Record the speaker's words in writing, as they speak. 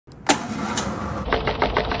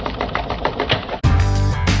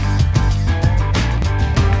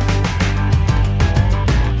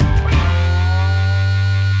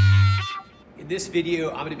video,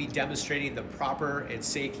 I'm going to be demonstrating the proper and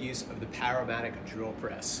safe use of the Powermatic Drill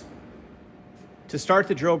Press. To start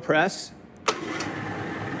the drill press,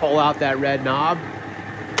 pull out that red knob,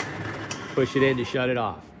 push it in to shut it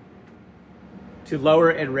off. To lower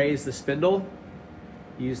and raise the spindle,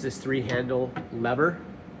 use this 3-handle lever.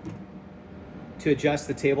 To adjust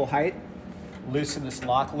the table height, loosen this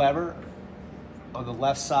lock lever on the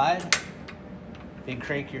left side, then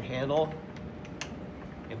crank your handle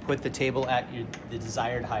and put the table at the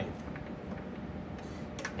desired height.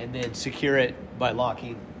 And then secure it by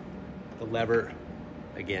locking the lever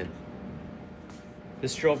again.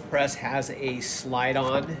 This drill press has a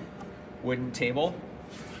slide-on wooden table.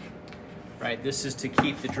 Right, this is to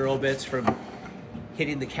keep the drill bits from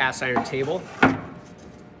hitting the cast iron table.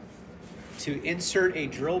 To insert a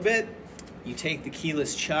drill bit, you take the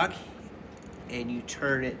keyless chuck and you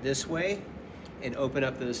turn it this way and open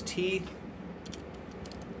up those teeth,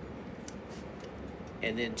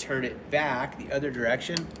 and then turn it back the other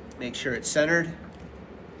direction. Make sure it's centered,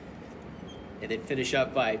 and then finish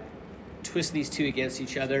up by twisting these two against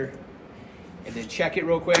each other, and then check it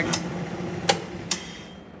real quick.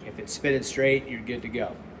 If it's spinning straight, you're good to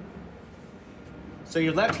go. So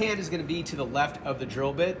your left hand is going to be to the left of the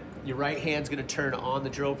drill bit. Your right hand's going to turn on the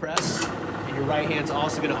drill press, and your right hand's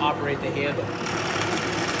also going to operate the handle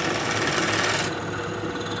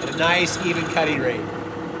at a nice even cutting rate.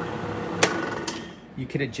 You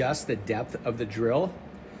can adjust the depth of the drill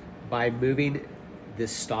by moving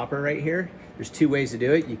this stopper right here. There's 2 ways to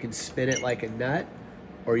do it. You can spin it like a nut,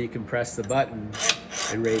 or you can press the button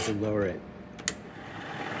and raise and lower it.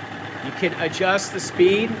 You can adjust the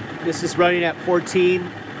speed. This is running at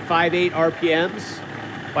 14.58 RPMs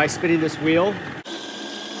by spinning this wheel.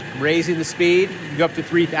 Raising the speed, you can go up to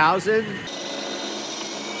 3,000.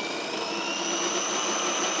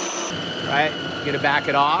 Right, you're gonna back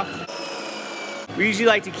it off. We usually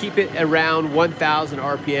like to keep it around 1,000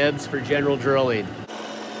 RPMs for general drilling.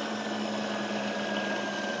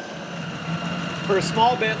 For a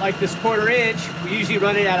small bit like this 1/4 inch, we usually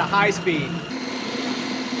run it at a high speed.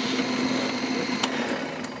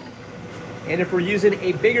 And if we're using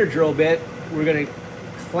a bigger drill bit, we're gonna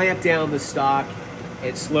clamp down the stock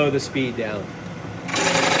and slow the speed down.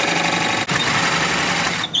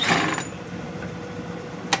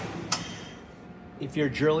 If you're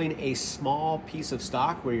drilling a small piece of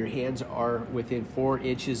stock where your hands are within 4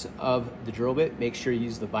 inches of the drill bit, make sure you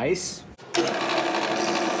use the vise. If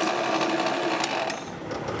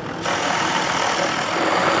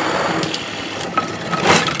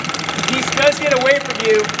the piece does get away from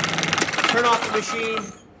you, turn off the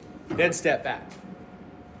machine, then step back.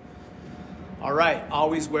 All right,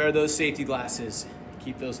 always wear those safety glasses.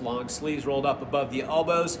 Keep those long sleeves rolled up above the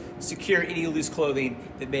elbows. Secure any loose clothing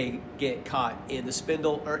that may get caught in the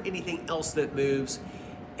spindle or anything else that moves.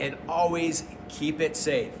 And always keep it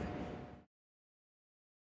safe.